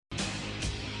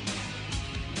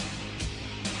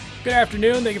Good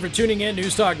afternoon. Thank you for tuning in.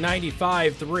 News Talk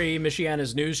 95.3,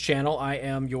 Michiana's news channel. I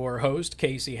am your host,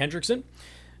 Casey Hendrickson.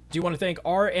 Do you want to thank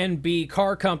R&B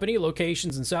Car Company,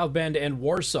 locations in South Bend and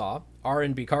Warsaw.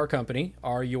 R&B Car Company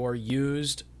are your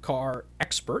used car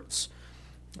experts.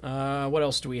 What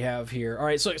else do we have here? All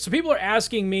right, so people are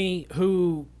asking me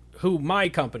who my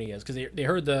company is because they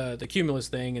heard the Cumulus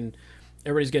thing and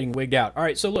everybody's getting wigged out. All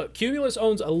right, so look, Cumulus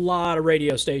owns a lot of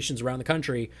radio stations around the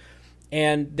country.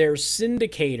 And their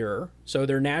syndicator, so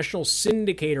their national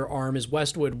syndicator arm is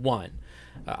Westwood One.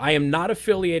 I am not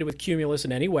affiliated with Cumulus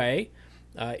in any way.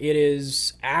 It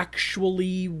is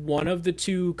actually one of the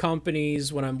two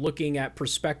companies when I'm looking at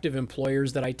prospective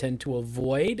employers that I tend to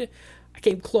avoid. I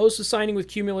came close to signing with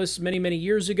Cumulus many, many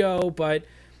years ago, but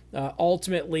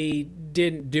ultimately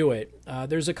didn't do it.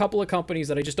 There's a couple of companies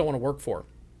that I just don't want to work for.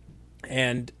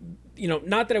 And,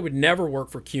 not that I would never work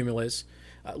for Cumulus,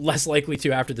 less likely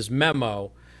to after this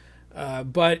memo,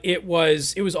 but it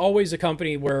was always a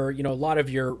company where a lot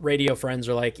of your radio friends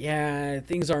are like, yeah,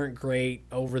 things aren't great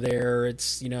over there.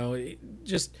 It's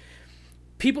just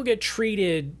people get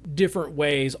treated different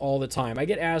ways all the time. I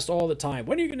get asked all the time,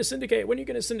 when are you going to syndicate? When are you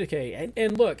going to syndicate?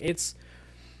 And look,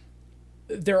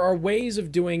 there are ways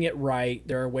of doing it right.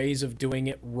 There are ways of doing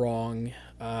it wrong.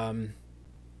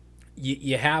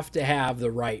 You have to have the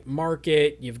right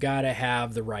market. You've got to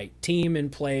have the right team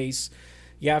in place.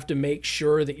 You have to make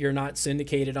sure that you're not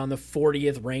syndicated on the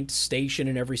 40th ranked station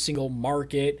in every single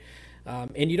market.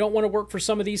 And you don't want to work for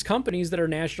some of these companies that are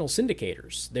national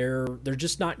syndicators. They're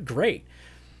just not great.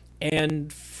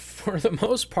 And for the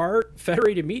most part,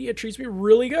 Federated Media treats me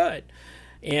really good.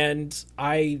 And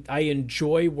I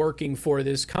enjoy working for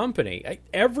this company.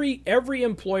 Every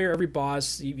employer, every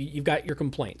boss, you've got your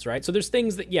complaints, right? So there's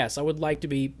things that, yes, I would like to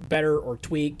be better or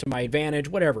tweaked to my advantage,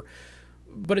 whatever.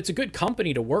 But it's a good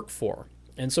company to work for.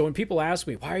 And so when people ask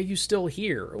me, why are you still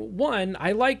here? One,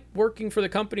 I like working for the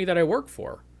company that I work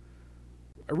for.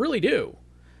 I really do.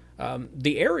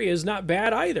 The area is not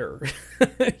bad either,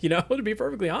 to be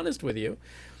perfectly honest with you.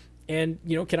 And,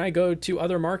 can I go to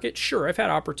other markets? Sure, I've had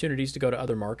opportunities to go to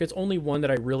other markets. Only one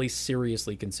that I really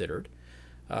seriously considered.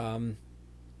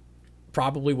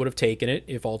 Probably would have taken it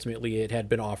if ultimately it had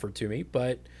been offered to me.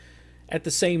 But at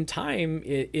the same time,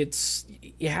 it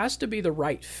has to be the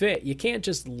right fit. You can't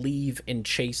just leave and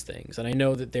chase things. And I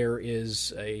know that there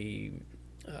is a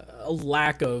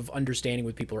lack of understanding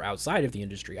with people who are outside of the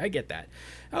industry. I get that.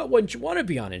 Wouldn't you want to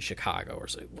be on in Chicago? Or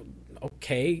say,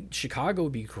 okay, Chicago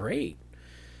would be great.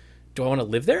 Do I want to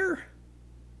live there?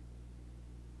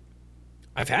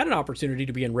 I've had an opportunity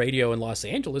to be in radio in Los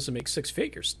Angeles and make six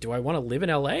figures. Do I want to live in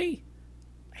LA? I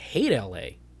hate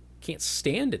LA. Can't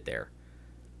stand it there.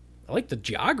 I like the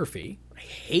geography. I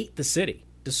hate the city.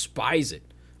 Despise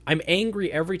it. I'm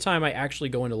angry every time I actually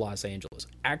go into Los Angeles.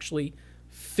 Actually,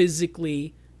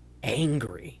 physically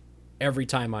angry every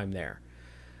time I'm there.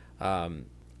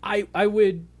 I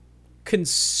would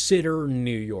consider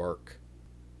New York.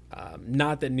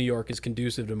 Not that New York is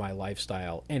conducive to my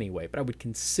lifestyle anyway, but I would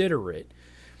consider it.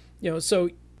 So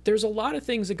there's a lot of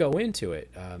things that go into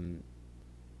it.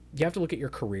 You have to look at your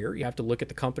career. You have to look at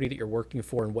the company that you're working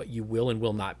for and what you will and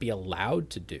will not be allowed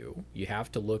to do. You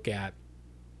have to look at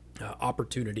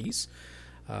opportunities.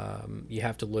 You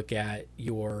have to look at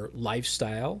your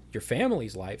lifestyle, your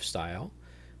family's lifestyle.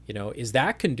 Is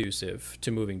that conducive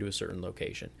to moving to a certain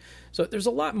location? So there's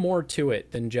a lot more to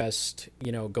it than just,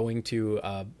 going to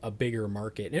a bigger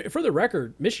market. And for the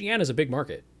record, Michiana is a big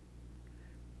market.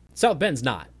 South Bend's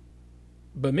not.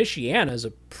 But Michiana is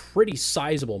a pretty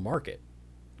sizable market.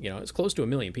 It's close to 1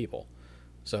 million people.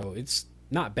 So it's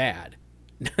not bad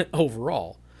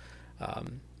overall.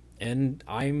 And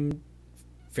I'm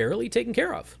fairly taken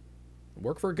care of. I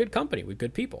work for a good company with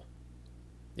good people.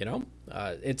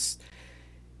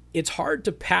 It's hard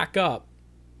to pack up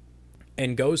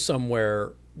and go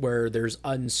somewhere where there's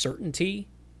uncertainty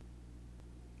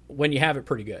when you have it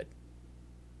pretty good.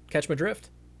 Catch my drift?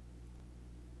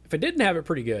 If I didn't have it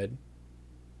pretty good,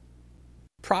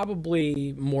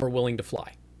 probably more willing to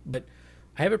fly. But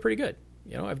I have it pretty good.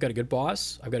 I've got a good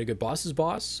boss. I've got a good boss's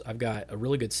boss. I've got a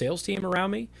really good sales team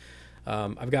around me.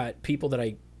 I've got people that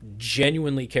I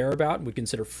genuinely care about and would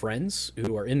consider friends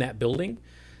who are in that building.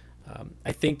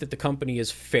 I think that the company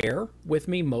is fair with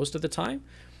me most of the time.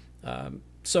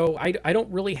 So I don't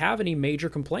really have any major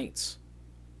complaints.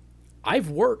 I've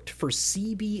worked for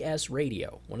CBS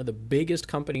Radio, one of the biggest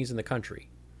companies in the country.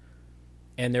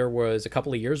 And there was a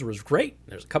couple of years where it was great.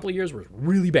 There's a couple of years where it was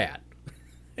really bad.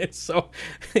 And so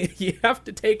you have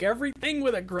to take everything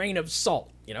with a grain of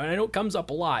salt. And I know it comes up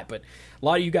a lot, but a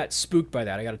lot of you got spooked by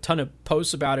that. I got a ton of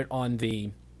posts about it on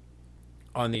the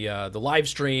the live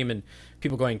stream, and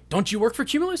people going, "Don't you work for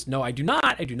Cumulus?" No, I do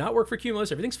not. I do not work for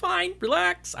Cumulus. Everything's fine.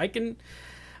 Relax. I can.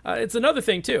 It's another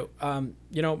thing too.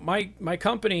 My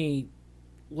company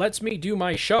lets me do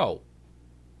my show.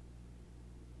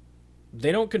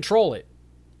 They don't control it.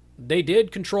 They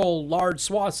did control large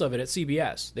swaths of it at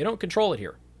CBS. They don't control it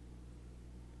here.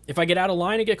 If I get out of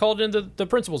line, I get called into the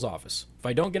principal's office. If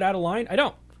I don't get out of line, I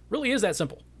don't. Really is that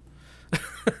simple.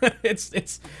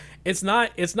 It's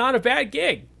not a bad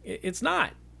gig. It's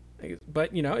not.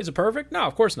 But, is it perfect? No,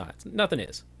 of course not. Nothing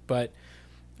is. But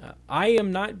I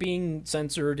am not being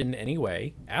censored in any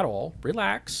way at all.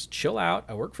 Relax, chill out.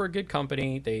 I work for a good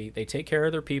company. They take care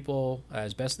of their people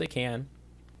as best they can.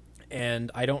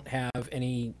 And I don't have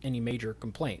any major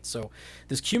complaints. So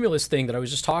this Cumulus thing that I was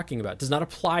just talking about does not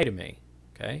apply to me.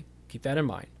 Okay? Keep that in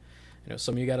mind.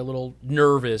 Some of you got a little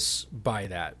nervous by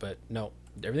that, but no,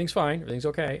 everything's fine. Everything's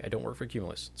okay. I don't work for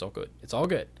Cumulus. It's all good. It's all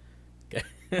good. Okay?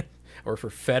 I work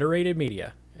for Federated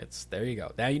Media. There you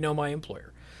go. Now you know my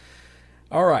employer.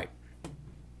 All right.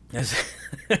 I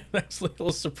was a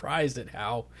little surprised at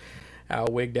how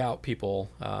wigged out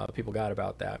people got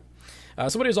about that.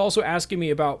 Somebody was also asking me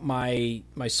about my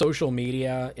social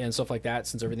media and stuff like that,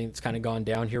 since everything's kind of gone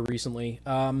down here recently.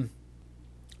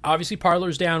 Obviously,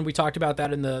 Parler's down. We talked about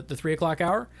that in the 3 o'clock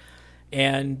hour.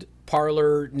 And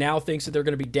Parler now thinks that they're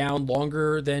going to be down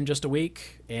longer than just a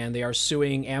week. And they are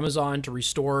suing Amazon to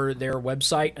restore their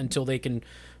website until they can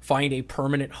find a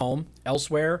permanent home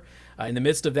elsewhere. In the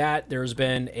midst of that, there's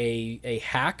been a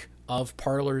hack of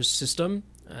Parler's system.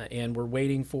 And we're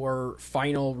waiting for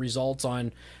final results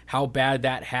on how bad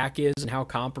that hack is and how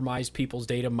compromised people's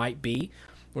data might be.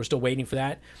 We're still waiting for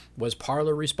that. Was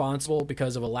Parler responsible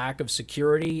because of a lack of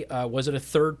security? Was it a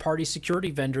third-party security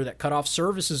vendor that cut off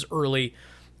services early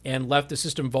and left the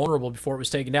system vulnerable before it was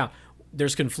taken down?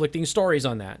 There's conflicting stories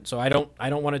on that, so I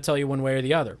don't want to tell you one way or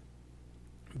the other.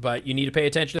 But you need to pay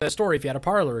attention to that story if you had a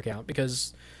Parler account,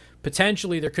 because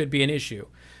potentially there could be an issue.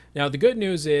 Now, the good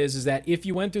news is that if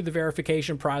you went through the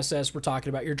verification process, we're talking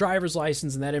about your driver's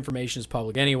license, and that information is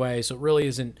public anyway, so it really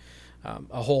isn't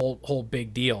a whole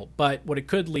big deal. But what it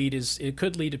could lead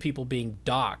to people being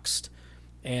doxxed.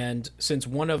 And since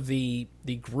one of the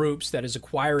groups that is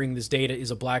acquiring this data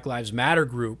is a Black Lives Matter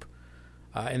group,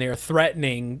 and they are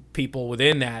threatening people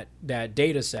within that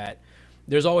data set,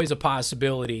 there's always a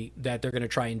possibility that they're going to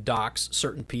try and dox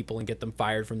certain people and get them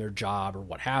fired from their job or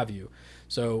what have you.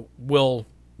 So we'll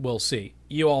see.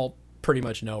 You all pretty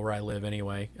much know where I live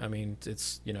anyway. I mean,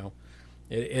 it's, it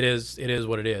is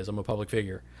what it is. I'm a public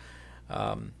figure.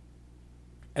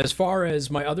 As far as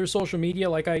my other social media,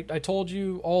 like I told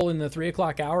you all in the 3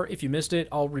 o'clock hour, if you missed it,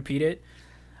 I'll repeat it.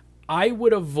 I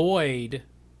would avoid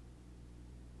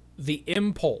the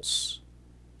impulse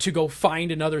to go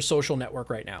find another social network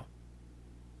right now.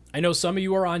 I know some of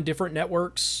you are on different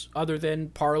networks other than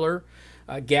Parler.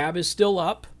 Gab is still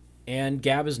up, and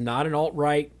Gab is not an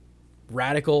alt-right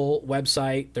radical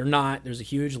website. They're not. There's a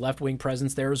huge left-wing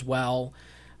presence there as well.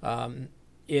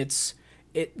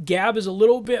 Gab is a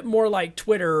little bit more like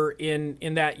Twitter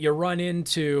in that you run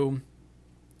into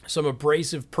some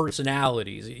abrasive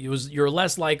personalities. You're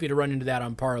less likely to run into that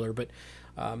on Parler, but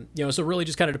so it really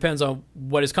just kind of depends on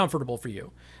what is comfortable for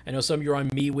you. I know some of you are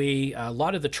on MeWe. A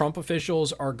lot of the Trump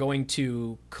officials are going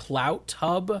to Clout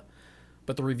Hub,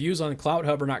 but the reviews on Clout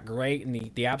Hub are not great in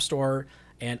the App Store.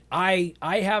 And I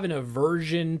have an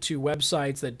aversion to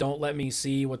websites that don't let me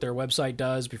see what their website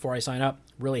does before I sign up.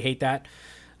 Really hate that.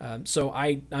 So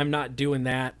I'm not doing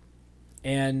that.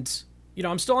 And,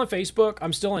 I'm still on Facebook.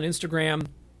 I'm still on Instagram.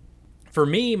 For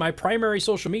me, my primary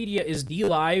social media is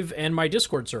DLive and my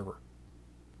Discord server.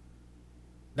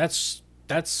 That's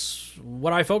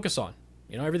what I focus on.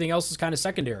 Everything else is kind of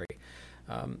secondary.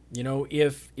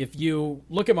 If you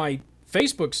look at my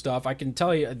Facebook stuff, I can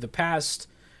tell you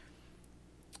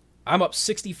I'm up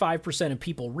 65% in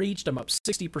people reached. I'm up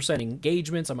 60%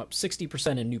 engagements. I'm up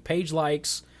 60% in new page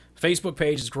likes. Facebook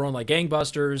page has grown like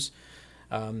gangbusters.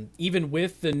 Even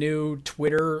with the new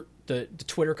Twitter, the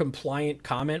Twitter compliant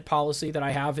comment policy that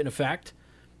I have in effect,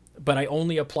 but I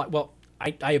only apply,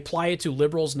 I apply it to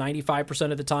liberals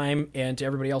 95% of the time and to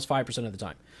everybody else 5% of the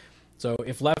time. So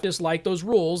if leftists like those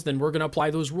rules, then we're going to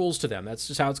apply those rules to them. That's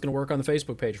just how it's going to work on the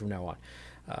Facebook page from now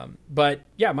on. But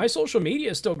yeah, my social media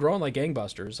is still growing like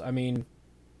gangbusters. I mean,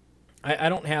 I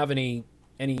don't have any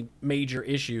major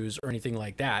issues or anything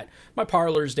like that. My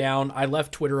Parler's down. I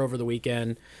left Twitter over the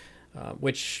weekend,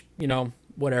 which,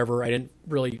 whatever. I didn't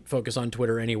really focus on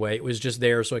Twitter anyway. It was just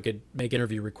there so I could make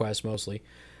interview requests mostly.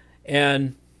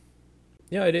 And,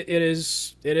 it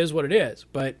is what it is.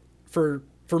 But for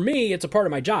me, it's a part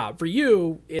of my job. For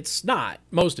you, it's not.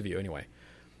 Most of you, anyway.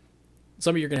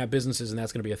 Some of you are going to have businesses, and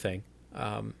that's going to be a thing.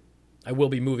 I will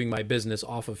be moving my business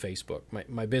off of Facebook.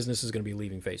 My business is going to be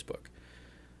leaving Facebook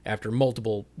after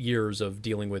multiple years of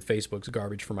dealing with Facebook's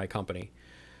garbage for my company.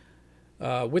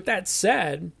 With that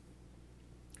said,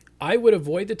 I would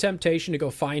avoid the temptation to go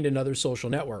find another social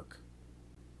network.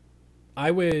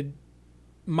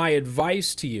 My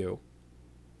advice to you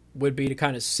would be to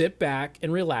kind of sit back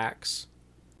and relax.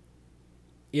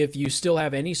 If you still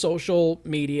have any social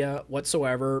media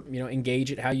whatsoever,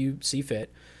 engage it how you see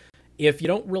fit. If you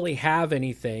don't really have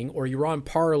anything, or you're on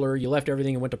Parler, you left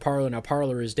everything and went to Parler, now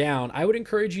Parler is down, I would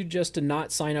encourage you just to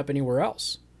not sign up anywhere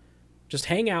else. Just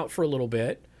hang out for a little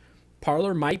bit.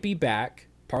 Parler might be back.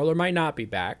 Parler might not be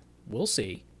back. We'll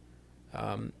see.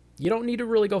 You don't need to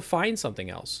really go find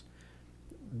something else.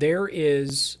 There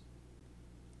is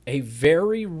a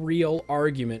very real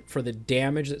argument for the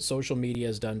damage that social media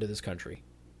has done to this country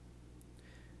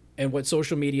and what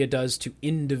social media does to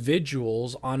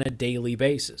individuals on a daily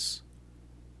basis.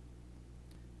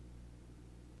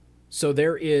 So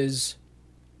there is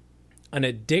an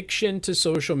addiction to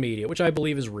social media, which I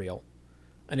believe is real.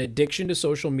 An addiction to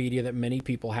social media that many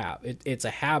people have. It's a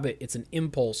habit. It's an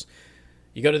impulse.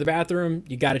 You go to the bathroom,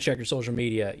 you got to check your social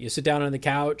media. You sit down on the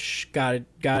couch, got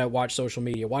to watch social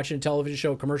media. Watching a television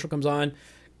show, a commercial comes on,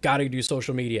 got to do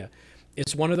social media.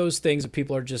 It's one of those things that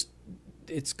people are just,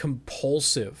 it's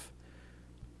compulsive.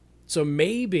 So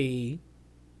maybe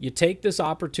you take this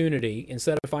opportunity,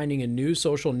 instead of finding a new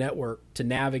social network to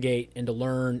navigate and to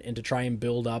learn and to try and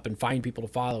build up and find people to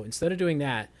follow, instead of doing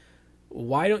that,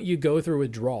 why don't you go through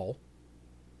withdrawal?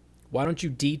 Why don't you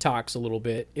detox a little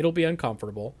bit? It'll be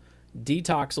uncomfortable.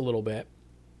 Detox a little bit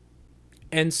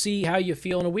and see how you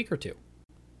feel in a week or two.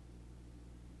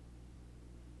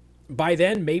 By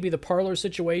then, maybe the Parler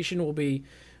situation will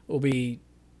be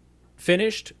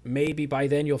finished. Maybe by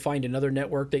then you'll find another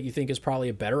network that you think is probably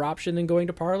a better option than going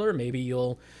to Parler. Maybe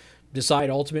you'll decide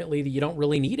ultimately that you don't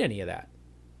really need any of that.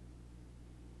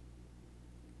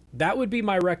 That would be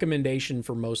my recommendation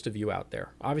for most of you out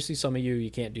there. Obviously, some of you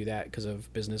can't do that because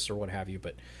of business or what have you,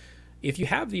 but if you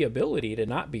have the ability to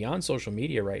not be on social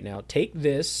media right now, take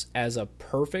this as a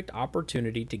perfect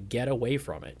opportunity to get away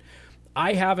from it.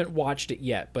 I haven't watched it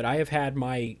yet, but I have had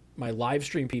my live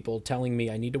stream people telling me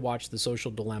I need to watch The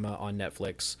Social Dilemma on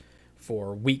Netflix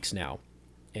for weeks now.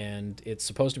 And it's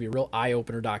supposed to be a real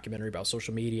eye-opener documentary about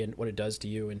social media and what it does to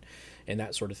you and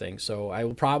that sort of thing. So I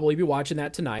will probably be watching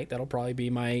that tonight. That'll probably be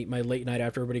my late night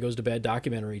after everybody goes to bed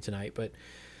documentary tonight. But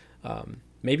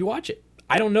maybe watch it.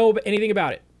 I don't know anything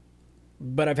about it,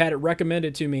 but I've had it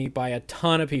recommended to me by a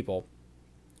ton of people.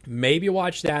 Maybe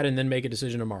watch that and then make a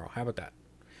decision tomorrow. How about that?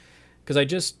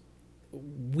 Because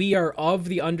we are of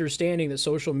the understanding that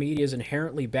social media is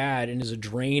inherently bad and is a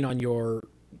drain on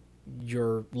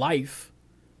your life.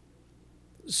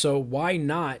 So why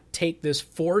not take this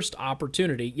forced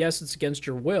opportunity? Yes, it's against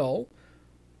your will,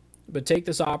 but take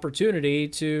this opportunity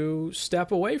to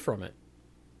step away from it.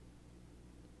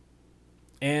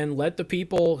 And let the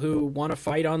people who want to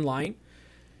fight online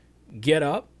get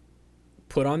up,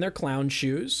 put on their clown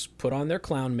shoes, put on their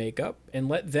clown makeup, and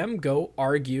let them go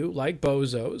argue like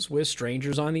bozos with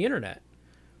strangers on the internet.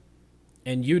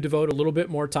 And you devote a little bit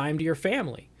more time to your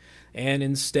family. And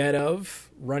instead of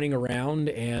running around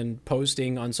and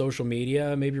posting on social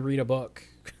media, maybe read a book,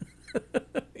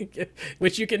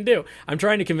 which you can do. I'm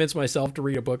trying to convince myself to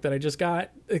read a book that I just got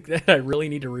that I really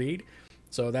need to read.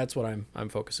 So that's what I'm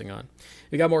focusing on.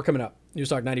 We got more coming up. News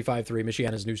Talk 95.3,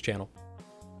 Michiana's news channel.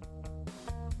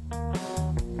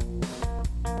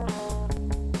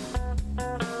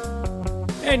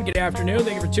 And good afternoon.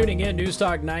 Thank you for tuning in. News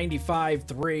Talk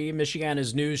 95.3,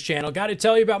 Michiana's news channel. Got to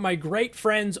tell you about my great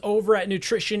friends over at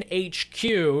Nutrition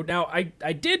HQ. Now,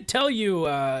 I did tell you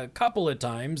a couple of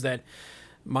times that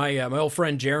my old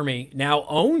friend Jeremy now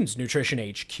owns Nutrition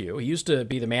HQ. He used to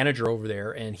be the manager over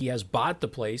there, and he has bought the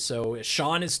place. So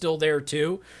Sean is still there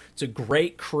too. It's a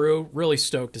great crew. Really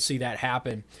stoked to see that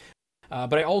happen.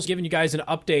 But I also given you guys an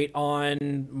update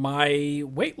on my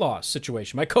weight loss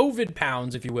situation, my COVID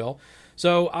pounds, if you will.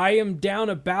 So I am down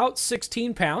about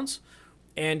 16 pounds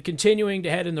and continuing to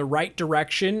head in the right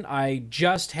direction. I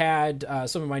just had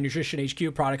some of my Nutrition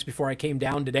HQ products before I came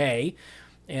down today,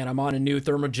 and I'm on a new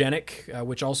thermogenic,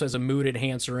 which also has a mood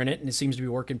enhancer in it, and it seems to be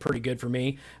working pretty good for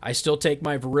me. I still take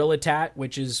my Virilitat,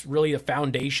 which is really a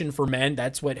foundation for men.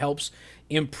 That's what helps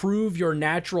improve your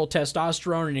natural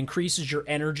testosterone and increases your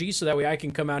energy, so that way I can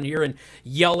come out here and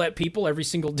yell at people every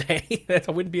single day.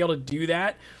 I wouldn't be able to do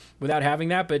that without having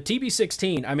that. But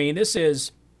TB16, I mean, that's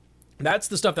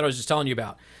the stuff that I was just telling you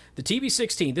about. The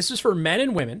TB16, this is for men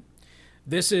and women.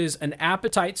 This is an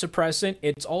appetite suppressant.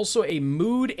 It's also a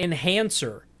mood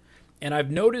enhancer. And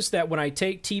I've noticed that when I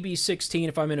take TB16,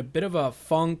 if I'm in a bit of a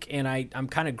funk and I'm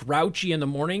kind of grouchy in the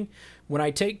morning, when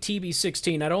I take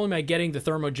TB16, not only am I getting the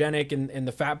thermogenic and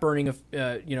the fat burning of,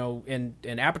 and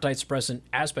appetite suppressant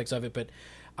aspects of it, but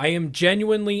I am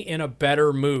genuinely in a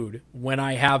better mood when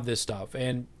I have this stuff.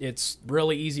 And it's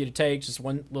really easy to take, just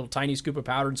one little tiny scoop of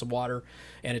powder and some water,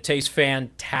 and it tastes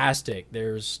fantastic.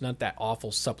 There's not that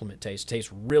awful supplement taste. It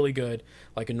tastes really good,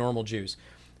 like a normal juice.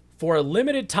 For a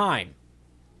limited time,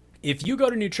 if you go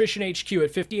to Nutrition HQ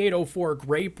at 5804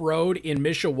 Grape Road in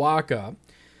Mishawaka,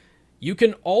 you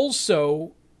can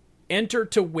also enter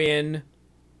to win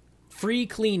free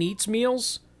Clean Eats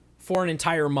meals for an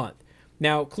entire month.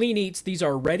 Now, Clean Eats, these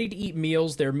are ready-to-eat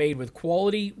meals. They're made with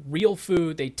quality, real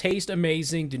food. They taste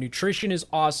amazing. The nutrition is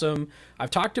awesome.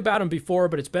 I've talked about them before,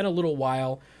 but it's been a little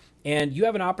while. And you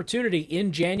have an opportunity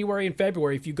in January and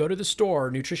February, if you go to the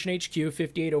store, Nutrition HQ,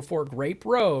 5804 Grape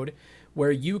Road, where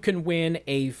you can win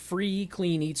a free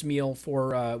Clean Eats meal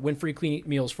win free Clean Eat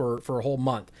meals for a whole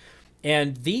month.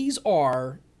 And these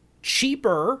are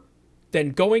cheaper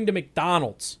than going to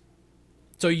McDonald's.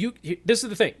 So this is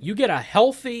the thing. You get a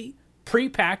healthy,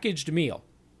 prepackaged meal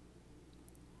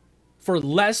for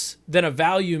less than a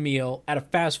value meal at a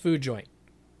fast food joint.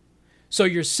 So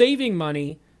you're saving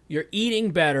money, you're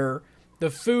eating better,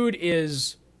 the food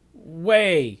is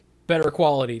way better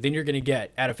quality than you're going to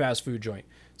get at a fast food joint.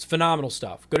 It's phenomenal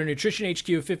stuff. Go to Nutrition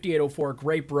HQ, 5804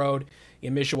 Grape Road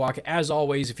in Mishawaka. As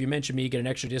always, if you mention me, you get an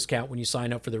extra discount when you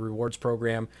sign up for the rewards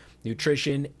program,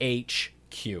 Nutrition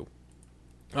HQ.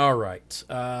 All right.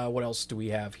 What else do we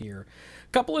have here?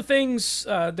 A couple of things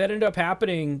that ended up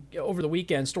happening over the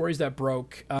weekend, stories that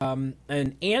broke. An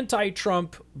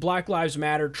anti-Trump Black Lives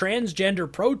Matter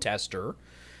transgender protester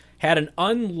had an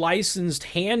unlicensed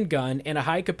handgun and a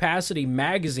high-capacity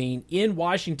magazine in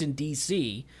Washington,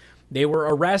 D.C. They were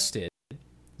arrested.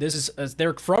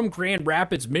 They're from Grand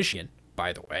Rapids, Michigan,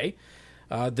 by the way.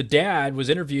 The dad was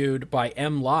interviewed by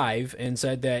M Live and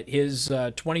said that his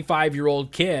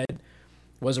 25-year-old kid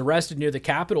was arrested near the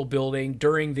Capitol building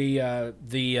during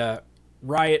the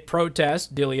riot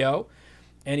protest, Dilio,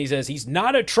 and he says he's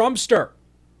not a Trumpster.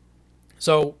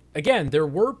 So, again, there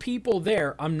were people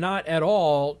there. I'm not at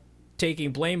all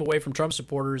taking blame away from Trump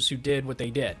supporters who did what they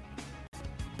did.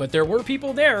 But there were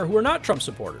people there who are not Trump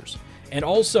supporters. And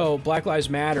also, Black Lives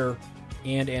Matter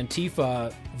and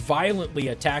Antifa violently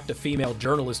attacked a female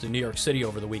journalist in New York City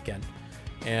over the weekend.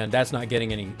 And that's not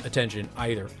getting any attention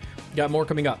either. Got more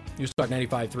coming up. News Talk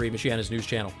 95.3, Michiana's news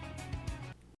channel.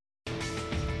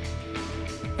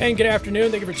 And good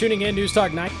afternoon. Thank you for tuning in. News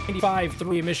Talk 95.3,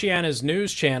 Michiana's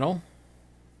news channel.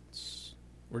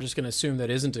 We're just going to assume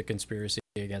that isn't a conspiracy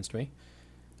against me.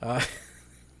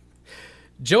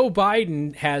 Joe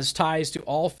Biden has ties to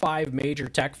all 5 major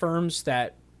tech firms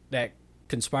that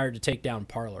conspired to take down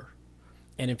Parler.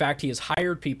 And in fact, he has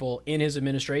hired people in his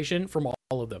administration from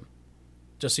all of them,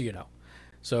 just so you know.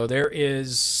 So there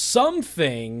is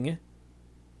something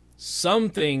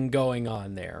going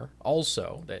on there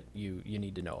also that you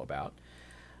need to know about.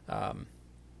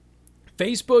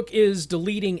 Facebook is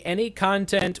deleting any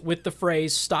content with the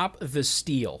phrase "stop the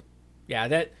steal."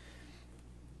 Yeah,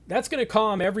 that's going to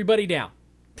calm everybody down.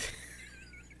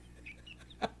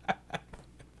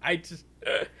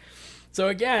 So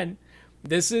again,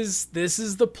 this is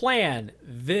the plan.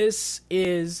 This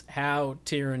is how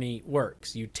tyranny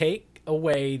works. You take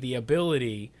away the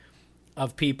ability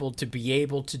of people to be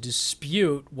able to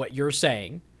dispute what you're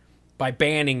saying by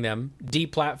banning them,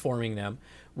 deplatforming them.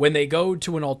 When they go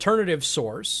to an alternative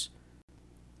source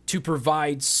to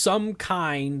provide some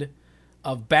kind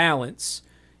of balance,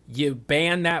 you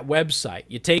ban that website,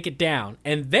 you take it down,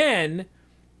 and then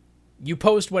you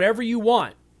post whatever you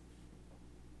want.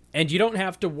 And you don't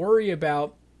have to worry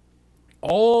about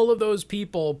all of those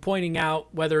people pointing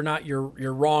out whether or not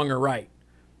you're wrong or right.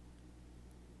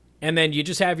 And then you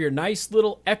just have your nice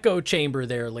little echo chamber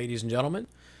there, ladies and gentlemen.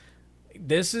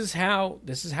 This is how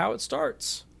it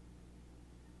starts.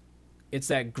 It's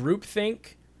that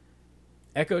groupthink,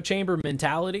 echo chamber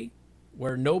mentality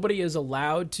where nobody is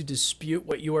allowed to dispute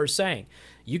what you are saying.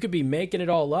 You could be making it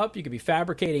all up. You could be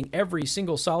fabricating every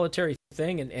single solitary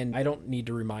thing. And I don't need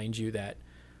to remind you that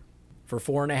for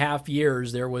 4.5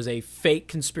 years, there was a fake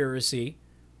conspiracy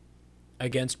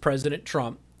against President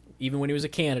Trump, even when he was a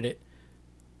candidate,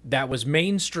 that was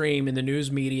mainstream in the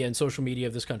news media and social media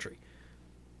of this country.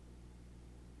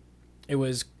 It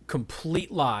was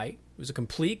complete lie. It was a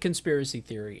complete conspiracy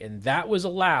theory, and that was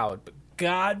allowed. But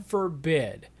God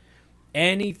forbid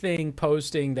anything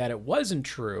posting that it wasn't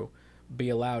true be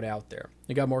allowed out there.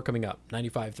 You got more coming up.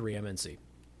 95.3 MNC.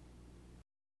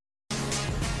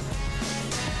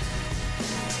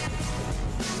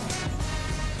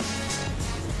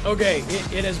 Okay,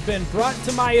 it has been brought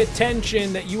to my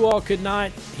attention that you all could not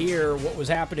hear what was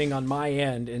happening on my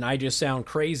end, and I just sound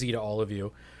crazy to all of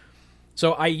you.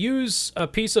 So I use a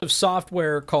piece of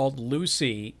software called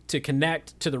Lucy to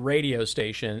connect to the radio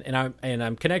station, and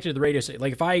I'm connected to the radio station.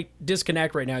 Like if I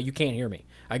disconnect right now, you can't hear me.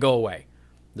 I go away.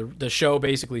 The show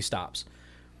basically stops.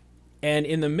 And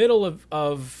in the middle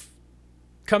of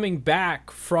coming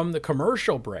back from the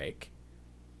commercial break,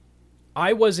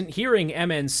 I wasn't hearing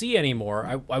MNC anymore.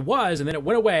 I was, and then it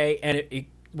went away, and it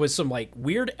was some like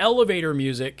weird elevator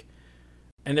music,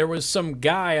 and there was some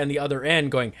guy on the other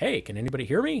end going, "Hey, can anybody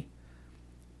hear me?"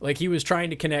 Like he was trying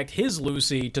to connect his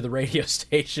Lucy to the radio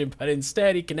station, but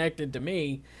instead he connected to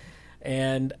me,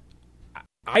 and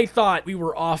I thought we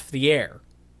were off the air.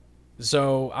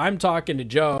 So I'm talking to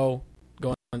Joe,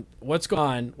 going, "What's going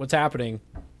on? What's happening?"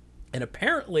 And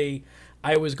apparently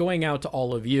I was going out to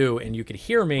all of you, and you could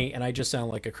hear me, and I just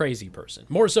sound like a crazy person,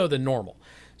 more so than normal.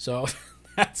 So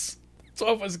that's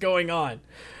what was going on.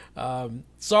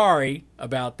 Sorry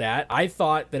about that. I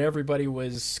thought that everybody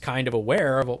was kind of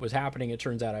aware of what was happening. It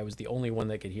turns out I was the only one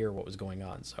that could hear what was going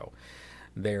on. So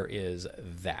there is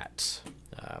that.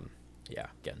 Yeah,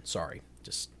 again, sorry.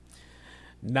 Just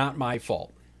not my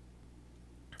fault.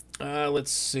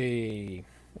 Let's see.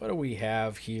 What do we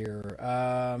have here?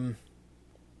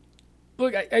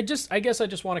 Look, I guess I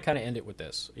just want to kind of end it with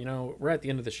this. You know, we're at the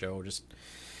end of the show. Just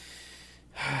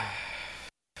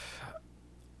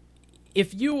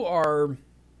if you are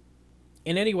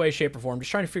in any way, shape, or form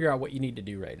just trying to figure out what you need to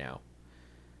do right now.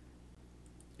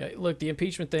 Look, the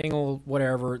impeachment thing,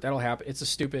 whatever, that'll happen. It's a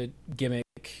stupid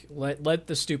gimmick. Let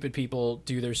the stupid people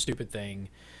do their stupid thing.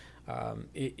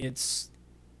 It's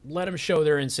let them show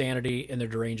their insanity and their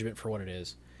derangement for what it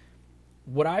is.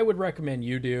 What I would recommend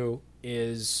you do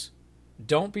is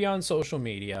don't be on social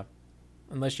media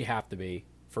unless you have to be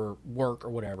for work or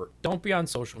whatever. Don't be on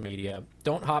social media.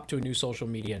 Don't hop to a new social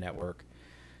media network.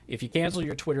 If you cancel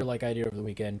your Twitter like I did over the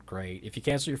weekend, great. If you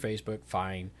cancel your Facebook,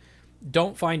 fine.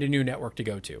 Don't find a new network to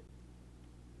go to.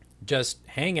 Just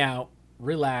hang out,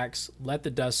 relax, let the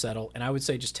dust settle. And I would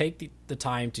say just take the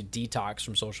time to detox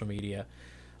from social media.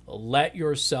 Let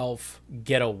yourself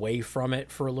get away from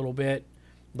it for a little bit.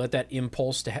 Let that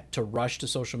impulse to rush to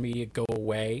social media go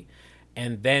away.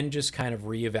 And then just kind of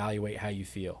reevaluate how you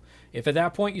feel. If at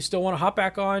that point you still want to hop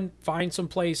back on, find some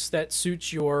place that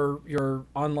suits your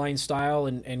online style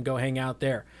and go hang out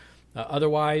there.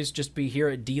 Otherwise, just be here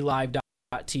at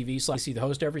dlive.tv/see the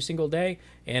host every single day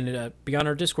and be on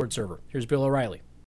our Discord server. Here's Bill O'Reilly.